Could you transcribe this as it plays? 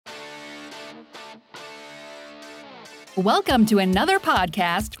Welcome to another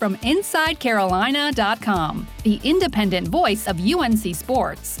podcast from InsideCarolina.com, the independent voice of UNC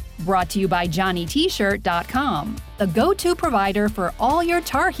Sports. Brought to you by JohnnyT-Shirt.com, the go-to provider for all your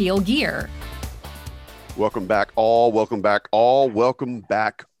Tar Heel gear. Welcome back all to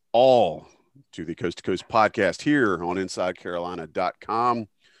the Coast to Coast podcast here on InsideCarolina.com.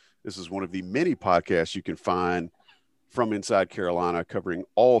 This is one of the many podcasts you can find from Inside Carolina covering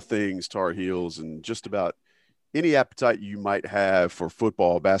all things Tar Heels and just about any appetite you might have for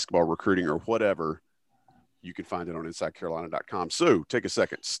football, basketball, recruiting, or whatever. You can find it on InsideCarolina.com. So take a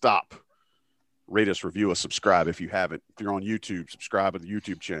second, stop, rate us, review us, subscribe if you haven't. If you're on YouTube, subscribe to the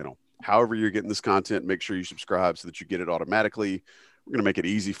YouTube channel. However you're getting this content, make sure you subscribe so that you get it automatically. We're going to make it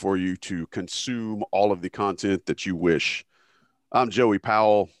easy for you to consume all of the content that you wish. I'm Joey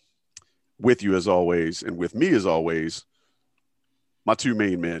Powell, with you as always, and with me as always, my two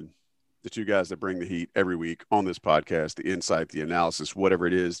main men, the two guys that bring the heat every week on this podcast, the insight, the analysis, whatever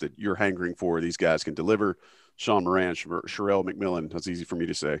it is that you're hankering for, these guys can deliver. Sean Moran, Sherrell McMillan. That's easy for me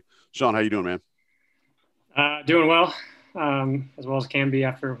to say. Sean, how you doing, man? Doing well as can be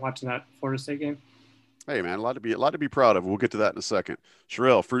after watching that Florida State game. Hey, man, a lot to be proud of. We'll get to that in a second.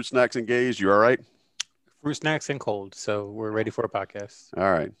 Sherrell, fruit snacks engaged. You all right? Fruit snacks and cold, so we're ready for a podcast.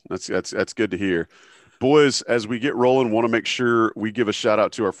 All right, that's good to hear. Boys, as we get rolling, want to make sure we give a shout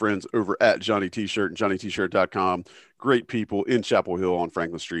out to our friends over at Johnny T-Shirt and JohnnyT-Shirt.com. Great people in Chapel Hill on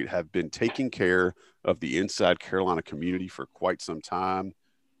Franklin Street have been taking care of the Inside Carolina community for quite some time,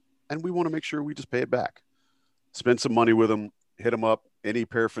 and we want to make sure we just pay it back. Spend some money with them, hit them up, any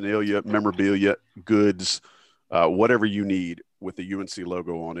paraphernalia, memorabilia, goods, whatever you need with the UNC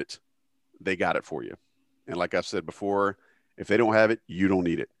logo on it, they got it for you. And like I've said before, if they don't have it, you don't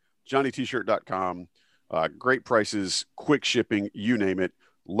need it. JohnnyT-Shirt.com. Great prices, quick shipping, you name it.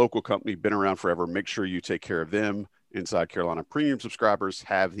 Local company, been around forever. Make sure you take care of them. Inside Carolina premium subscribers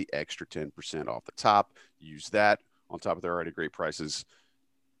have the extra 10% off the top. Use that on top of their already great prices.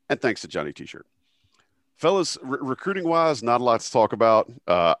 And thanks to Johnny T-Shirt. Fellas, recruiting-wise, not a lot to talk about.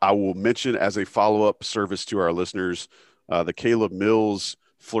 I will mention as a follow-up service to our listeners, the Caleb Mills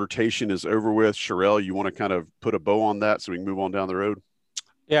flirtation is over with. Sherrell, you want to kind of put a bow on that so we can move on down the road?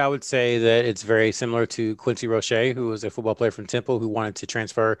 Yeah, I would say that it's very similar to Quincy Roche, who was a football player from Temple who wanted to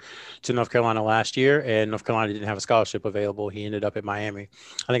transfer to North Carolina last year, and North Carolina didn't have a scholarship available. He ended up at Miami.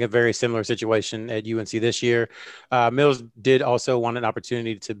 I think a very similar situation at UNC this year. Mills did also want an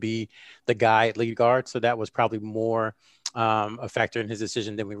opportunity to be the guy at lead guard, so that was probably more a factor in his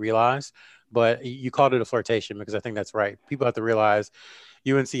decision than we realized. But you called it a flirtation because I think that's right. People have to realize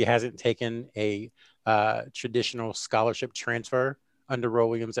UNC hasn't taken a traditional scholarship transfer under Roy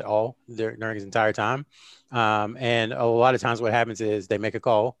Williams at all during his entire time. And a lot of times what happens is they make a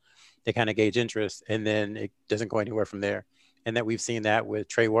call, they kind of gauge interest, and then it doesn't go anywhere from there. And that we've seen that with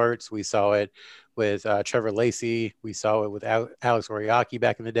Trey Wirtz. We saw it with Trevor Lacey. We saw it with Alex Oriaki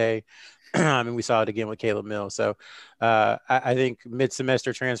back in the day. And we saw it again with Caleb Mills. So I think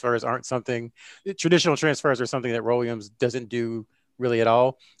mid-semester transfers aren't something – traditional transfers are something that Roy Williams doesn't do really at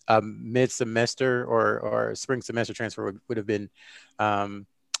all. Mid-semester or spring semester transfer would have been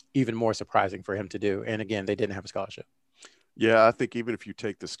even more surprising for him to do. And again, they didn't have a scholarship. Yeah, I think even if you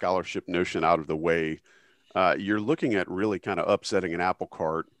take the scholarship notion out of the way, you're looking at really kind of upsetting an apple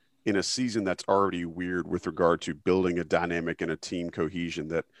cart in a season that's already weird with regard to building a dynamic and a team cohesion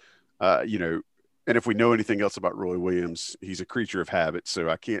that, and if we know anything else about Roy Williams, he's a creature of habit. So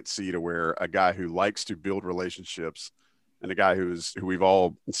I can't see to where a guy who likes to build relationships and a guy who we've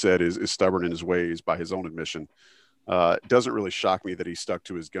all said is stubborn in his ways by his own admission, doesn't really shock me that he stuck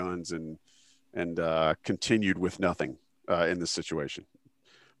to his guns and continued with nothing in this situation.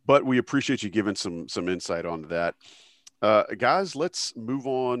 But we appreciate you giving some insight onto that. Guys, let's move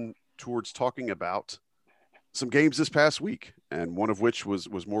on towards talking about some games this past week, and one of which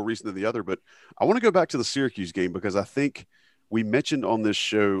was more recent than the other. But I want to go back to the Syracuse game because I think we mentioned on this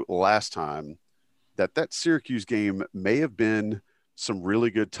show last time that Syracuse game may have been some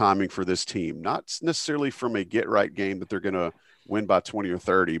really good timing for this team, not necessarily from a get-right game that they're going to win by 20 or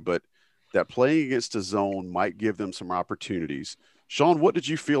 30, but that playing against a zone might give them some opportunities. Sean, what did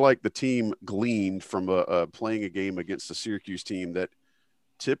you feel like the team gleaned from playing a game against a Syracuse team that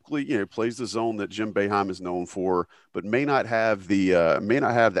typically, plays the zone that Jim Boeheim is known for, but may not have the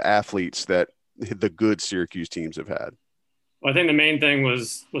athletes that the good Syracuse teams have had? Well, I think the main thing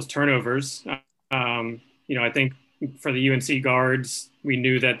was turnovers. I think for the UNC guards, we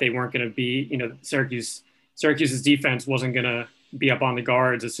knew that they weren't going to be, Syracuse's defense wasn't going to be up on the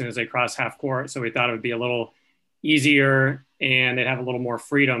guards as soon as they crossed half court. So we thought it would be a little easier and they'd have a little more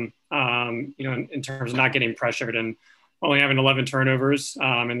freedom, in terms of not getting pressured. And only having 11 turnovers.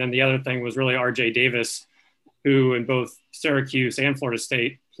 And then the other thing was really RJ Davis, who in both Syracuse and Florida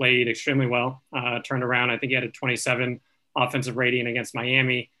State played extremely well, turned around. I think he had a 27 offensive rating against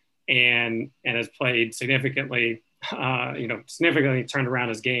Miami and has played significantly, significantly turned around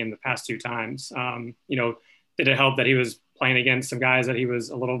his game the past two times. Did it help that he was playing against some guys that he was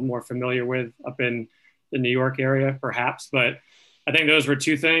a little more familiar with up in the New York area, perhaps? But I think those were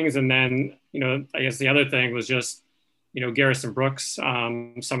two things. And then, I guess the other thing was just, Garrison Brooks,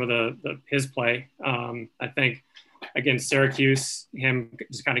 some of his play. I think against Syracuse, him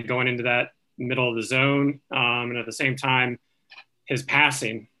just kind of going into that middle of the zone. And at the same time, his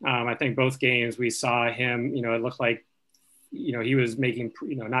passing. I think both games we saw him, it looked like, he was making,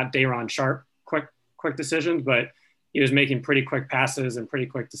 not Day'Ron Sharp quick decisions, but he was making pretty quick passes and pretty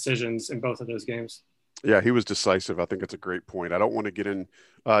quick decisions in both of those games. Yeah, he was decisive. I think that's a great point. I don't want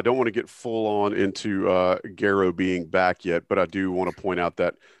to get full on into Garrow being back yet, but I do want to point out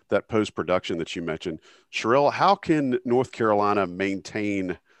that post production that you mentioned. Sherrell, how can North Carolina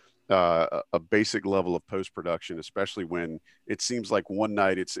maintain a basic level of post production, especially when it seems like one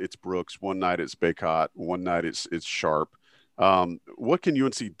night it's Brooks, one night it's Bacot, one night it's Sharp? What can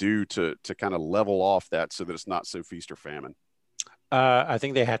UNC do to kind of level off that so that it's not so feast or famine? I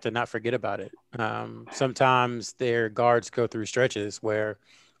think they have to not forget about it. Sometimes their guards go through stretches where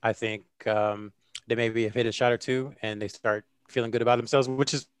I think they maybe have hit a shot or two and they start feeling good about themselves,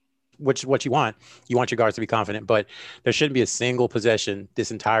 which is what you want. You want your guards to be confident, but there shouldn't be a single possession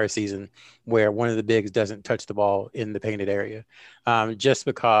this entire season where one of the bigs doesn't touch the ball in the painted area. Just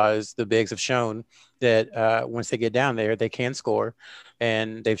because the bigs have shown that once they get down there, they can score.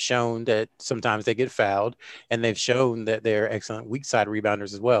 And they've shown that sometimes they get fouled, and they've shown that they're excellent weak side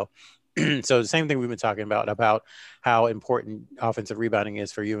rebounders as well. So the same thing we've been talking about how important offensive rebounding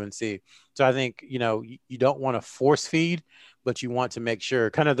is for UNC. So I think, you don't want to force feed, but you want to make sure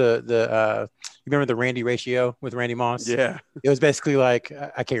kind of you remember the Randy ratio with Randy Moss? Yeah. It was basically like,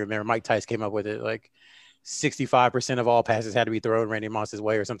 I can't remember. Mike Tice came up with it. Like 65% of all passes had to be thrown Randy Moss's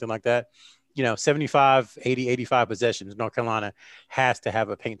way or something like that. 75, 80, 85 possessions, North Carolina has to have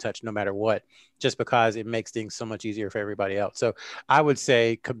a paint touch no matter what, just because it makes things so much easier for everybody else. So I would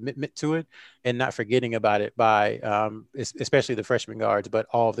say commitment to it and not forgetting about it by especially the freshman guards, but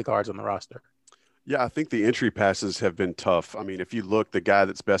all of the guards on the roster. Yeah, I think the entry passes have been tough. I mean, if you look, the guy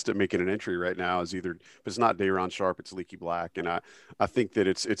that's best at making an entry right now is either, if it's not Day'Ron Sharp, it's Leaky Black. And I think that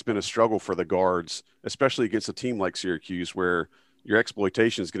it's been a struggle for the guards, especially against a team like Syracuse, where your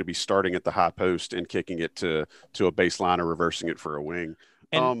exploitation is going to be starting at the high post and kicking it to a baseline or reversing it for a wing.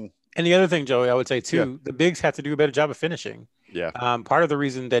 And the other thing, Joey, I would say too, the bigs have to do a better job of finishing. Yeah. Part of the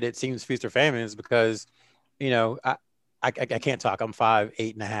reason that it seems feast or famine is because, I can't talk. I'm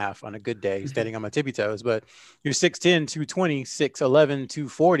 5'8.5" on a good day, standing on my tippy toes, but you're 6'10", 220, 6'11",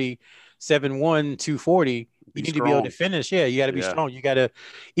 240, 7'1", 240. You need to be able to finish. Yeah, you got to be strong. You got to,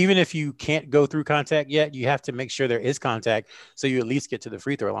 even if you can't go through contact yet, you have to make sure there is contact so you at least get to the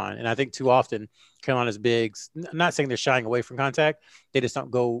free throw line. And I think too often Carolina's bigs, I'm not saying they're shying away from contact, they just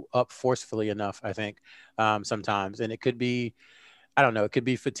don't go up forcefully enough, I think, sometimes. And it could be, I don't know, it could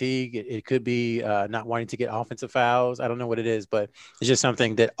be fatigue. It could be not wanting to get offensive fouls. I don't know what it is, but it's just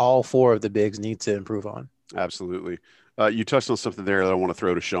something that all four of the bigs need to improve on. Absolutely. You touched on something there that I want to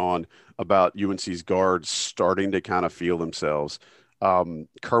throw to Sean about UNC's guards starting to kind of feel themselves.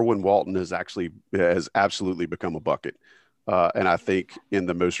 Kerwin Walton has absolutely become a bucket. And I think in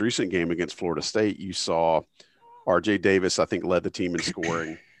the most recent game against Florida State, you saw RJ Davis, I think, led the team in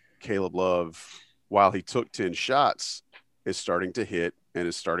scoring. Caleb Love, while he took 10 shots, is starting to hit and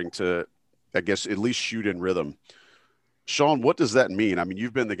is starting to, I guess, at least shoot in rhythm. Sean, what does that mean? I mean,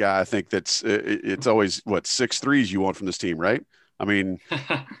 you've been the guy, I think it's always 6 threes you want from this team, right? I mean,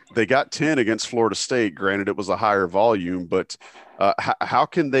 they got 10 against Florida State. Granted, it was a higher volume, but how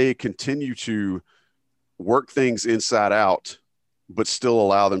can they continue to work things inside out, but still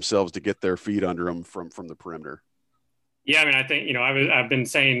allow themselves to get their feet under them from the perimeter? Yeah, I mean, I think, I've been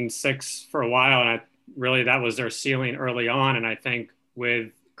saying 6 for a while, and really that was their ceiling early on. And I think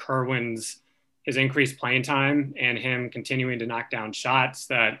with his increased playing time and him continuing to knock down shots,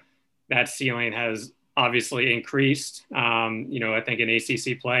 that ceiling has obviously increased. I think in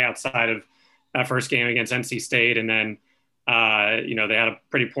ACC play outside of that first game against NC State, and then they had a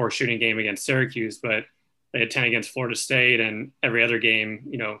pretty poor shooting game against Syracuse, but they had 10 against Florida State, and every other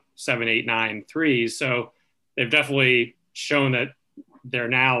game, 7, 8, 9 threes. So they've definitely shown that they're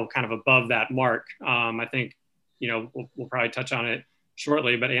now kind of above that mark. I think, we'll probably touch on it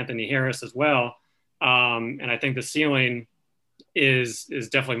shortly, but Anthony Harris as well. And I think the ceiling is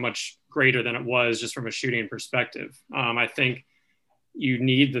definitely much greater than it was just from a shooting perspective. I think you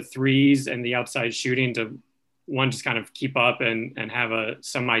need the threes and the outside shooting to, one, just kind of keep up and have a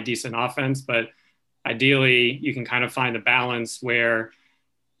semi-decent offense. But ideally, you can kind of find a balance where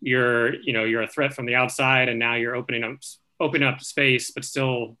you're a threat from the outside, and now you're opening up space, but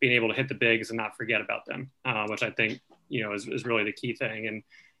still being able to hit the bigs and not forget about them, which I think, is really the key thing. And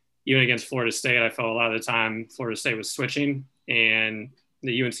even against Florida State, I felt a lot of the time Florida State was switching, and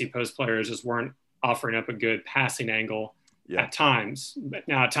the UNC post players just weren't offering up a good passing angle at times. But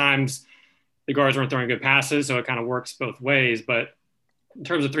now at times the guards weren't throwing good passes, so it kind of works both ways. But in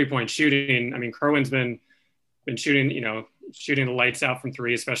terms of 3-point shooting, I mean, Kerwin's been shooting the lights out from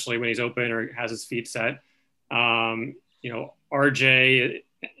three, especially when he's open or has his feet set. RJ,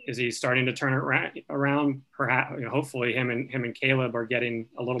 is he starting to turn it around? Perhaps, hopefully him and Caleb are getting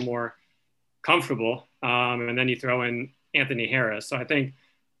a little more comfortable. And then you throw in Anthony Harris. So I think,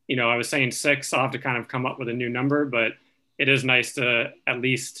 I was saying 6, I'll have to kind of come up with a new number, but it is nice to at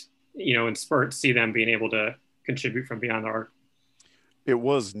least, in spurts, see them being able to contribute from beyond the arc. It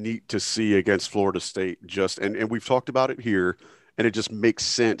was neat to see against Florida State and we've talked about it here, and it just makes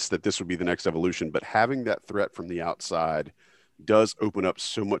sense that this would be the next evolution. But having that threat from the outside does open up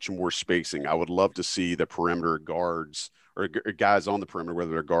so much more spacing. I would love to see the perimeter guards or guys on the perimeter,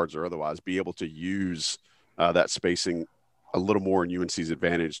 whether they're guards or otherwise, be able to use that spacing a little more in UNC's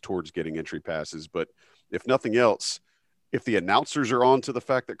advantage towards getting entry passes. But if nothing else, if the announcers are on to the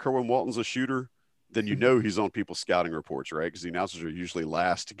fact that Kerwin Walton's a shooter, then he's on people's scouting reports, right? Because the announcers are usually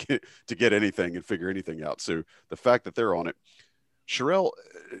last to get anything and figure anything out. So the fact that they're on it. Sherrell,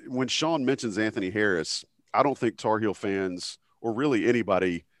 when Sean mentions Anthony Harris, I don't think Tar Heel fans or really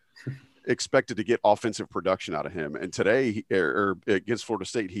anybody expected to get offensive production out of him. And today, or against Florida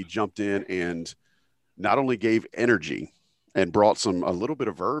State, he jumped in and not only gave energy and brought a little bit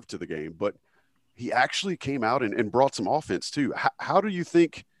of verve to the game, but he actually came out and brought some offense too. How do you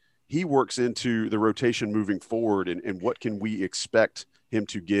think he works into the rotation moving forward, and what can we expect him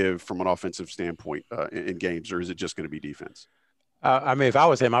to give from an offensive standpoint in games, or is it just going to be defense? If I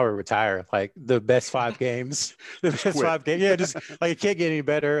was him, I would retire. Like the best 5 games, Yeah, just like it can't get any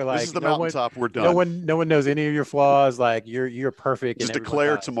better. Like this is the mountaintop. We're done. No one knows any of your flaws. Like you're perfect. Just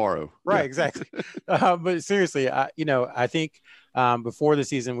declare tomorrow. Right. Yeah. Exactly. But seriously, I think before the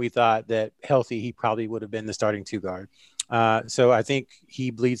season, we thought that healthy, he probably would have been the starting 2 guard. So I think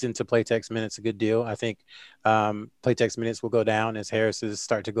he bleeds into Playtex minutes a good deal. I think Playtex minutes will go down as Harris's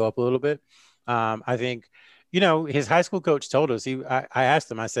start to go up a little bit. I think, his high school coach told us, I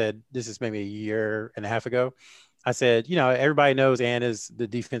asked him, I said, this is maybe a year and a half ago. I said, everybody knows Ann is the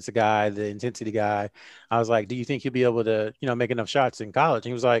defensive guy, the intensity guy. I was like, do you think he'll be able to, make enough shots in college? And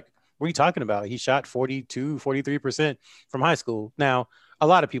he was like, what are you talking about? He shot 43% from high school. Now, a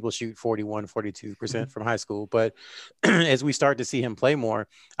lot of people shoot 42% from high school, but as we start to see him play more,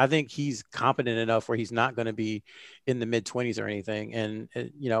 I think he's competent enough where he's not going to be in the mid-20s or anything. And,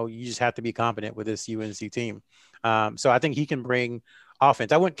 you just have to be competent with this UNC team. So I think he can bring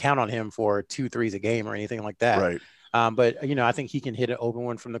offense. I wouldn't count on him for 2 threes a game or anything like that. Right. But, I think he can hit an open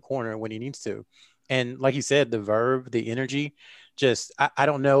one from the corner when he needs to. And like you said, the verve, the energy, I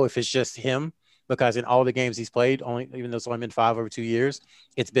don't know if it's just him, because in all the games he's played, even though it's only been 5 over 2 years,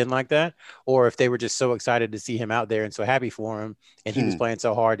 it's been like that. Or if they were just so excited to see him out there and so happy for him, and he was playing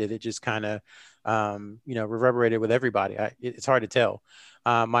so hard that it just kind of, reverberated with everybody. It's hard to tell.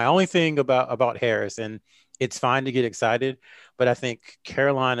 My only thing about Harris, and it's fine to get excited, but I think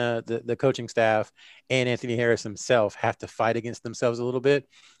Carolina, the coaching staff, and Anthony Harris himself have to fight against themselves a little bit,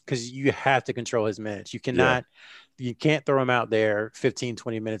 because you have to control his minutes. You can't throw him out there 15,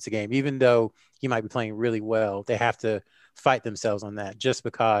 20 minutes a game, even though he might be playing really well. They have to fight themselves on that, just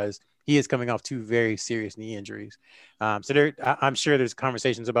because he is coming off 2 very serious knee injuries. So I'm sure there's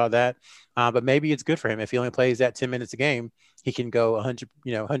conversations about that, but maybe it's good for him. If he only plays that 10 minutes a game, he can go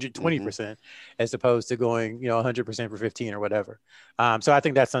 120% as opposed to going, 100% for 15 or whatever. So I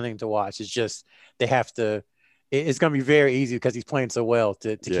think that's something to watch. It's just, it's going to be very easy because he's playing so well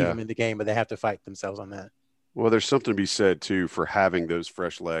to keep him in the game, but they have to fight themselves on that. Well, there's something to be said too for having those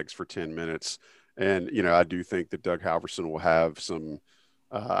fresh legs for 10 minutes. And, I do think that Doug Halverson will have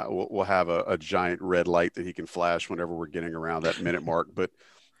we'll have a giant red light that he can flash whenever we're getting around that minute mark. But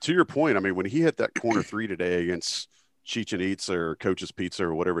to your point, when he hit that corner 3 today against Cheech and Eats or Coach's Pizza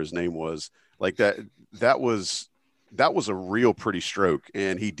or whatever his name was, like that was a real pretty stroke.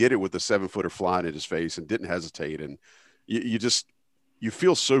 And he did it with the 7-footer flying in his face and didn't hesitate. And you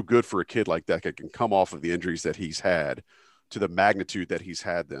feel so good for a kid like that can come off of the injuries that he's had to the magnitude that he's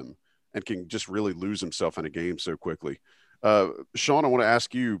had them and can just really lose himself in a game so quickly. Sean, I want to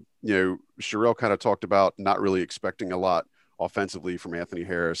ask you, Sherelle kind of talked about not really expecting a lot offensively from Anthony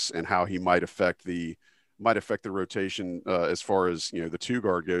Harris and how he might affect the rotation as far as, the two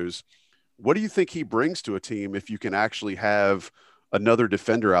guard goes. What do you think he brings to a team if you can actually have another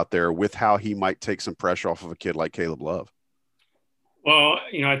defender out there with how he might take some pressure off of a kid like Caleb Love? Well,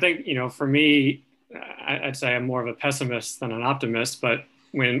 I think, for me, I'd say I'm more of a pessimist than an optimist, but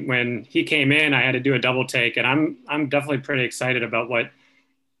when he came in, I had to do a double take, and I'm definitely pretty excited about what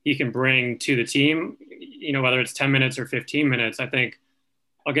he can bring to the team, whether it's 10 minutes or 15 minutes. I think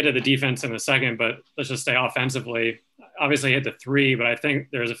I'll get to the defense in a second, but let's just stay offensively. Obviously he hit the three, but I think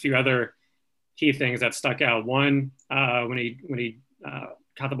there's a few other key things that stuck out. One, when he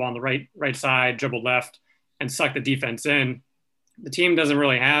caught the ball on the right side, dribbled left, and sucked the defense in. The team doesn't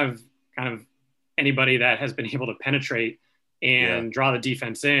really have kind of anybody that has been able to penetrate and draw the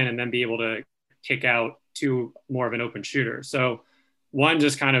defense in and then be able to kick out to more of an open shooter. So one,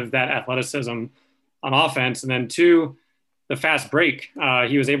 just kind of that athleticism on offense. And then two, the fast break.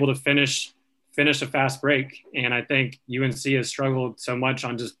 He was able to finish a fast break. And I think UNC has struggled so much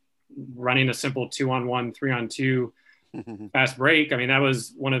on just running a simple 2-on-1, 3-on-2 fast break. I mean, that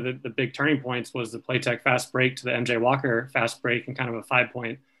was one of the big turning points, was the Playtech fast break to the MJ Walker fast break and kind of a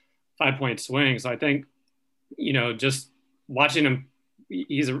 5-point swing. So I think, just watching him,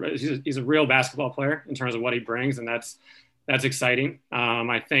 he's a real basketball player in terms of what he brings, and that's exciting.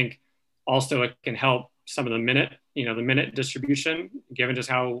 I think also it can help some of the minute distribution, given just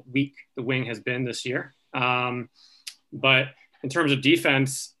how weak the wing has been this year. But in terms of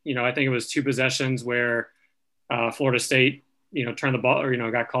defense, I think it was 2 possessions where Florida State, turned the ball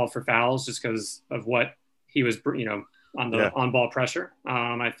or, got called for fouls just because of what he was, on the on-ball pressure.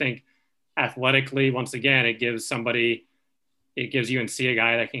 I think athletically, once again, it gives UNC a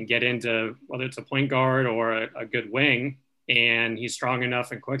guy that can get into, whether it's a point guard or a good wing, and he's strong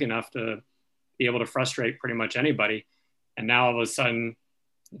enough and quick enough to be able to frustrate pretty much anybody. And now all of a sudden,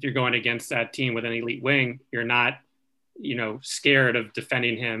 if you're going against that team with an elite wing, you're not, scared of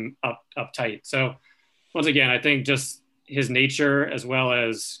defending him up tight. So once again, I think just his nature, as well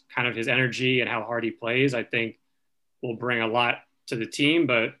as kind of his energy and how hard he plays, I think will bring a lot to the team.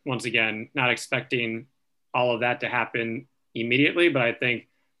 But once again, not expecting all of that to happen immediately, but I think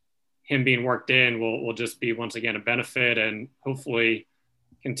him being worked in will just be, once again, a benefit, and hopefully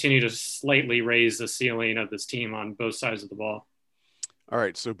continue to slightly raise the ceiling of this team on both sides of the ball. All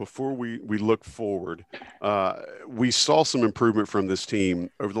right, so before we look forward, we saw some improvement from this team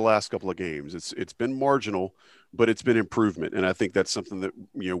over the last couple of games. It's been marginal, but it's been improvement, and I think that's something that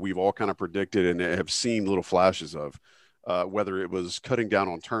we've all kind of predicted and have seen little flashes of. Whether it was cutting down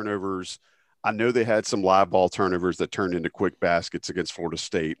on turnovers, I know they had some live ball turnovers that turned into quick baskets against Florida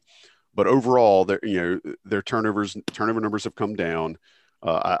State, but overall, their turnover numbers have come down.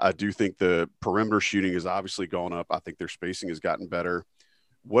 I do think the perimeter shooting has obviously gone up. I think their spacing has gotten better.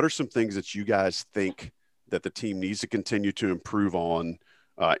 What are some things that you guys think that the team needs to continue to improve on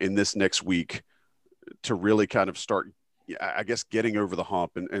in this next week to really kind of start, I guess, getting over the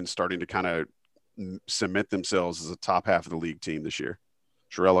hump and starting to kind of cement themselves as a top half of the league team this year?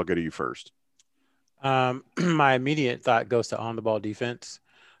 Sherelle, I'll go to you first. My immediate thought goes to on-the-ball defense.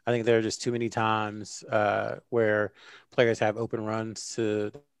 I think there are just too many times where players have open runs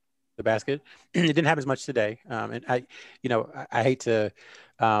to the basket. It didn't happen as much today. And I hate to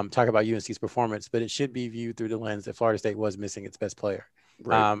talk about UNC's performance, but it should be viewed through the lens that Florida State was missing its best player.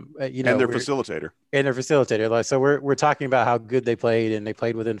 Right. And their facilitator. So we're talking about how good they played, and they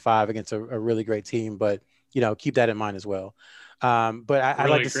played within 5 against a really great team, but keep that in mind as well. But I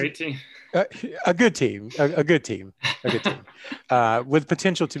like to great team. A good team with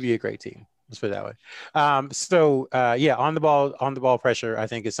potential to be a great team. Let's put it that way. On the ball pressure, I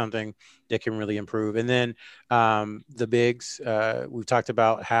think, is something that can really improve. And then the bigs, we've talked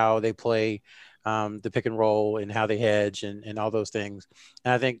about how they play the pick and roll and how they hedge and all those things.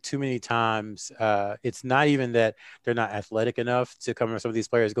 And I think too many times it's not even that they're not athletic enough to cover some of these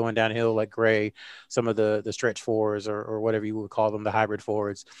players going downhill like Gray, some of the stretch fours or whatever you would call them, the hybrid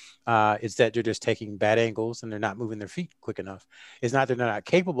forwards. It's that they're just taking bad angles and they're not moving their feet quick enough. It's not that they're not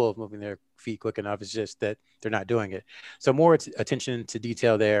capable of moving their feet quick enough. It's just that they're not doing it. So more attention to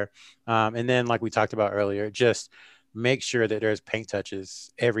detail there. And then, like we talked about earlier, just make sure that there's paint touches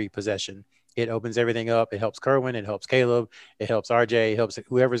every possession. It opens everything up. It helps Kerwin. It helps Caleb. It helps RJ. It helps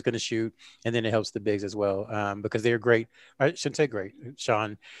whoever's going to shoot. And then it helps the bigs as well because they're great. I shouldn't say great.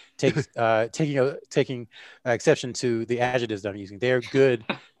 Sean takes taking exception to the adjectives that I'm using. They're good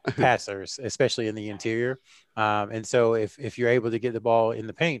passers, especially in the interior. And so if you're able to get the ball in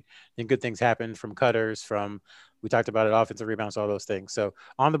the paint, then good things happen from cutters, from We talked about it, offensive rebounds, all those things. So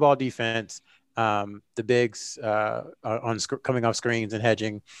on the ball defense, the bigs coming off screens and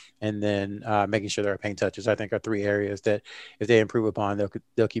hedging, and then making sure there are paint touches, I think are three areas that if they improve upon,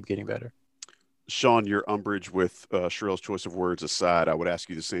 they'll keep getting better. Sean, your umbrage with Sherrell's choice of words aside, I would ask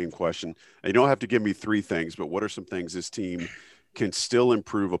you the same question. And you don't have to give me three things, but what are some things this team can still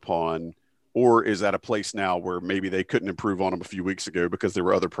improve upon, or is at a place now where maybe they couldn't improve on them a few weeks ago because there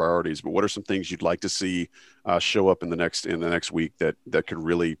were other priorities? But what are some things you'd like to see show up in the next week that could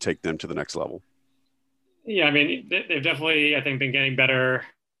really take them to the next level? Yeah, I mean, they've definitely, I think, been getting better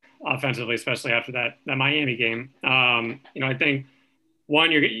offensively, especially after that Miami game. I think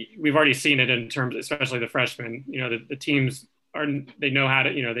we've already seen it in terms, especially the freshmen. The teams they know how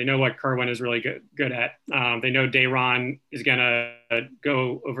to, they know what Kerwin is really good at. They know Day'Ron is gonna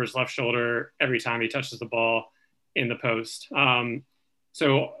go over his left shoulder every time he touches the ball in the post.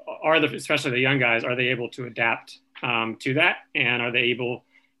 So especially the young guys, are they able to adapt to that, and are they able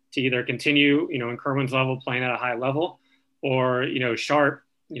to either continue, in Kerwin's level, playing at a high level, or Sharp,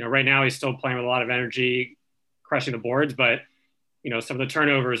 right now he's still playing with a lot of energy, crushing the boards, but some of the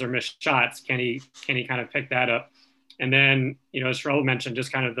turnovers or missed shots, can he kind of pick that up? And then, as Sherrell mentioned,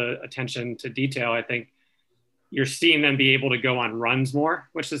 just kind of the attention to detail. I think you're seeing them be able to go on runs more,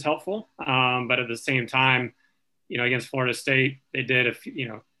 which is helpful. But at the same time, against Florida State, they did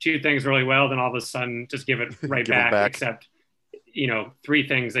two things really well, then all of a sudden just give it right back, except, three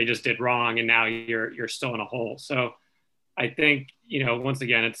things they just did wrong, and now you're still in a hole. So I think, once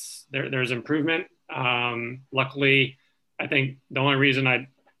again, there's improvement. Luckily, I think the only reason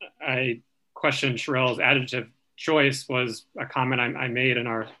I questioned Sherrell's adjective choice was a comment I made in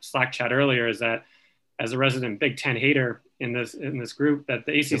our Slack chat earlier, is that as a resident Big Ten hater in this group, that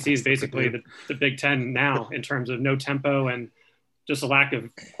the ACC is basically the Big Ten now in terms of no tempo and just a lack of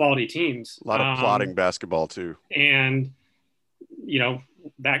quality teams. A lot of plotting basketball too. And,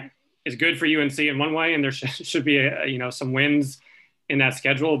 that is good for UNC in one way, and there should be some wins in that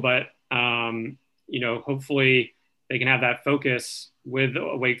schedule, but hopefully they can have that focus with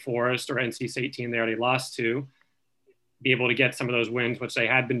a Wake Forest or NC State team they already lost to, be able to get some of those wins, which they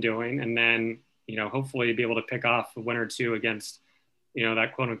had been doing, and then hopefully be able to pick off a win or two against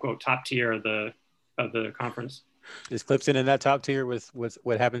that quote unquote top tier of the conference. Is Clemson in that top tier with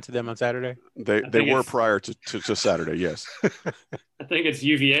what happened to them on Saturday? They were prior to Saturday, yes. I think it's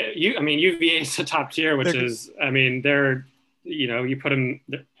UVA. UVA is the top tier, which is, they're, you put them,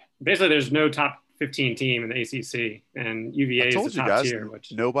 basically there's no top 15 team in the ACC, and UVA is the top tier.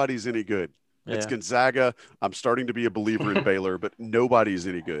 Which nobody's any good. Yeah. It's Gonzaga. I'm starting to be a believer in Baylor, but nobody's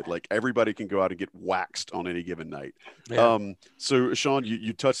any good. Like, everybody can go out and get waxed on any given night. Yeah. So, Sean,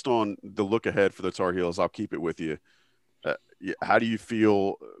 you touched on the look ahead for the Tar Heels. I'll keep it with you. How do you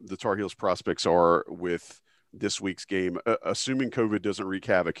feel the Tar Heels prospects are with this week's game, assuming COVID doesn't wreak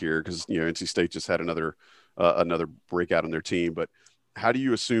havoc here, because NC State just had another breakout on their team. But how do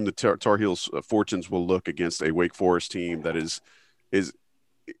you assume the Tar Heels' fortunes will look against a Wake Forest team that is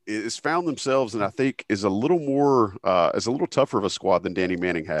found themselves, and I think is a little tougher of a squad than Danny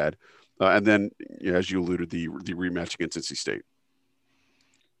Manning had, and then as you alluded, the rematch against NC State?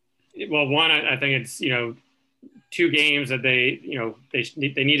 Well, one, I think it's two games that they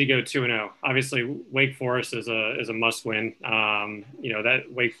need to go 2-0. Obviously, Wake Forest is a must win. That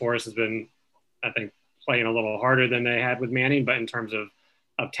Wake Forest has been, I think, playing a little harder than they had with Manning, but in terms of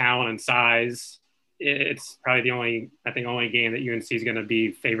talent and size, it's probably the only game that UNC is going to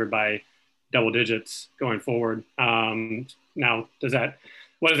be favored by double digits going forward. Now,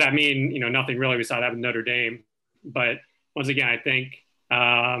 what does that mean? Nothing really. We saw that with Notre Dame. But once again, I think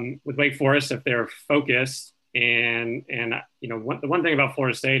with Wake Forest, if they're focused, and the one thing about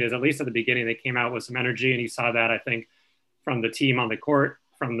Florida State is, at least at the beginning, they came out with some energy, and you saw that, I think, from the team on the court,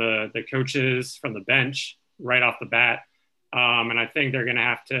 from the coaches, from the bench right off the bat. And I think they're going to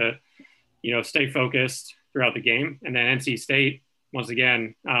have to stay focused throughout the game. And then NC State, once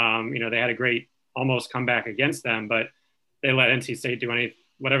again, they had a great almost comeback against them, but they let NC State do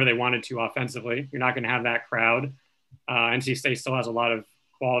whatever they wanted to offensively. You're not going to have that crowd. NC State still has a lot of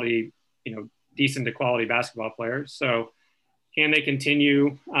quality, decent to quality basketball players. So can they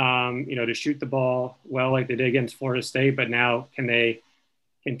continue, to shoot the ball well like they did against Florida State, but now can they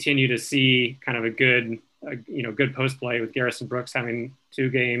continue to see kind of a good post play with Garrison Brooks having two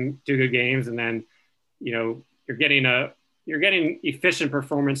good games, and then you're getting efficient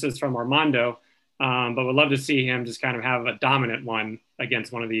performances from Armando, but would love to see him just kind of have a dominant one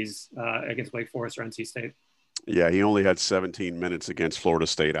against one of these against Wake Forest or NC State. Yeah, he only had 17 minutes against Florida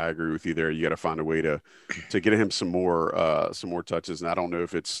State. I agree with you there. You got to find a way to get him some more touches. And I don't know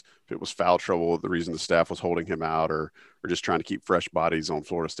if it was foul trouble, the reason the staff was holding him out, or just trying to keep fresh bodies on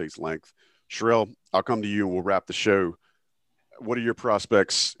Florida State's length. Sherrell, I'll come to you and we'll wrap the show. What are your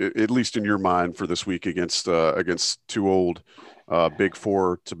prospects, at least in your mind, for this week against two old Big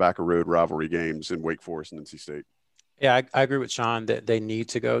Four Tobacco Road rivalry games in Wake Forest and NC State? Yeah, I agree with Sean that they need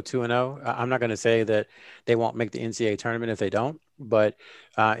to go 2-0. I'm not going to say that they won't make the NCAA tournament if they don't, but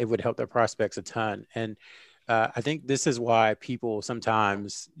it would help their prospects a ton. And I think this is why people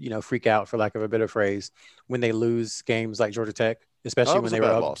sometimes, freak out, for lack of a better phrase, when they lose games like Georgia Tech, especially when they were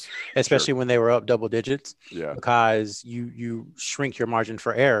up, when they were up double digits. Yeah, because you shrink your margin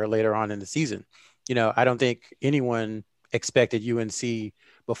for error later on in the season. I don't think anyone expected UNC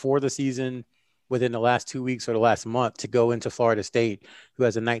before the season, within the last 2 weeks or the last month, to go into Florida State, who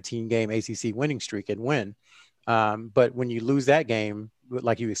has a 19-game ACC winning streak, and win. But when you lose that game,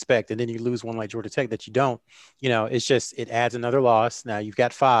 like you expect, and then you lose one like Georgia Tech that you don't, it adds another loss. Now you've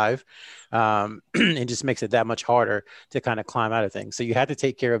got 5, and just makes it that much harder to kind of climb out of things. So you have to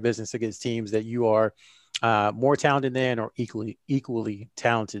take care of business against teams that you are more talented than, or equally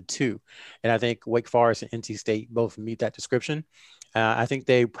talented to. And I think Wake Forest and NC State both meet that description. I think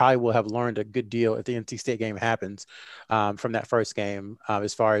they probably will have learned a good deal if the NC State game happens from that first game,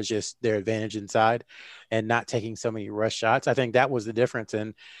 as far as just their advantage inside and not taking so many rush shots. I think that was the difference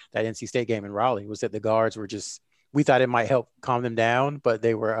in that NC State game in Raleigh, was that the guards were just, we thought it might help calm them down, but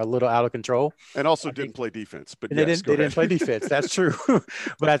they were a little out of control. And also didn't play defense. But they didn't play defense. That's true.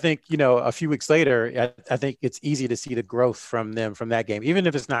 But I think, a few weeks later, I think it's easy to see the growth from them from that game. Even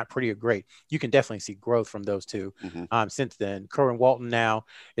if it's not pretty or great, you can definitely see growth from those two since then. Kerwin Walton now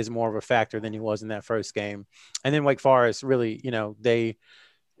is more of a factor than he was in that first game. And then Wake Forest, really,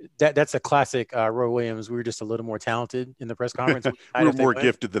 that's a classic Roy Williams. We were just a little more talented in the press conference. We were more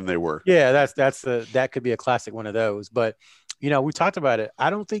gifted than they were. Yeah, that could be a classic one of those. But we talked about it. I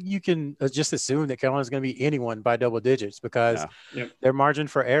don't think you can just assume that Carolina's going to be anyone by double digits, because their margin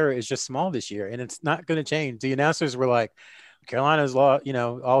for error is just small this year, and it's not going to change. The announcers were like, Carolina's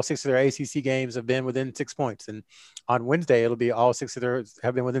all 6 of their ACC games have been within 6 points, and on Wednesday it'll be all 6 of theirs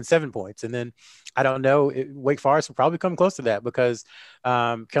have been within 7 points. And then I don't know, Wake Forest will probably come close to that, because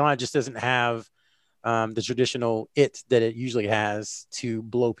Carolina just doesn't have the traditional it that it usually has to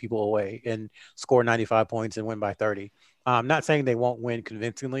blow people away and score 95 points and win by 30. I'm not saying they won't win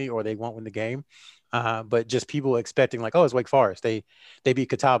convincingly or they won't win the game, but just people expecting like, oh, it's Wake Forest. They beat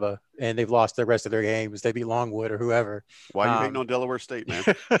Catawba and they've lost the rest of their games. They beat Longwood or whoever. Why are you hating on Delaware State, man?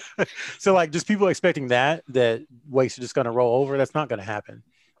 So like just people expecting that Wake's just going to roll over. That's not going to happen.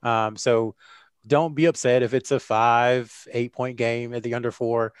 So don't be upset if it's a 5-8 point game at the under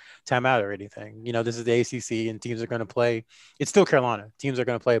 4 timeout or anything. This is the ACC and teams are going to play. It's still Carolina. Teams are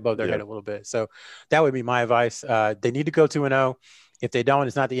going to play above their head a little bit. So that would be my advice. They need to go 2-0. If they don't,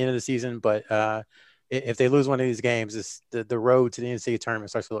 it's not the end of the season. But if they lose one of these games, the road to the NCAA tournament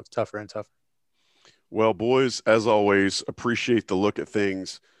starts to look tougher and tougher. Well, boys, as always, appreciate the look at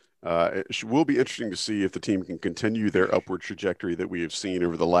things. It will be interesting to see if the team can continue their upward trajectory that we have seen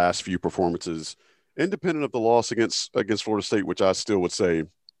over the last few performances, independent of the loss against Florida State, which I still would say,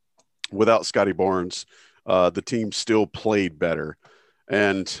 without Scotty Barnes, the team still played better.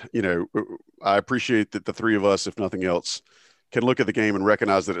 And, I appreciate that the three of us, if nothing else, can look at the game and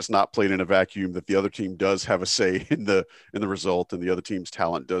recognize that it's not played in a vacuum, that the other team does have a say in the result, and the other team's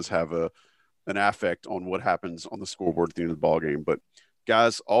talent does have an affect on what happens on the scoreboard at the end of the ball game. But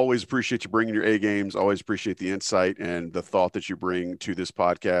guys, always appreciate you bringing your A games. Always appreciate the insight and the thought that you bring to this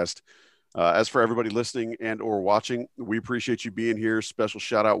podcast. As for everybody listening and or watching, we appreciate you being here. Special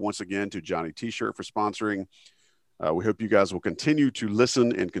shout out once again to Johnny T-Shirt for sponsoring. We hope you guys will continue to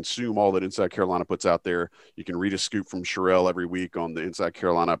listen and consume all that Inside Carolina puts out there. You can read a scoop from Sherrell every week on the Inside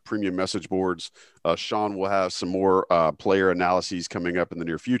Carolina premium message boards. Sean will have some more player analyses coming up in the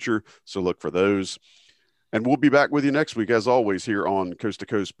near future, so look for those. And we'll be back with you next week, as always, here on Coast to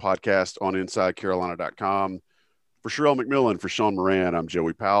Coast Podcast on InsideCarolina.com. For Sherrell McMillan, for Sean Moran, I'm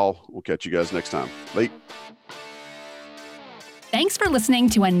Joey Powell. We'll catch you guys next time. Late. Thanks for listening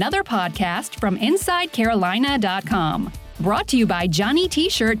to another podcast from InsideCarolina.com. Brought to you by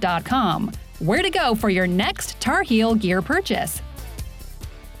JohnnyT-Shirt.com. Where to go for your next Tar Heel gear purchase.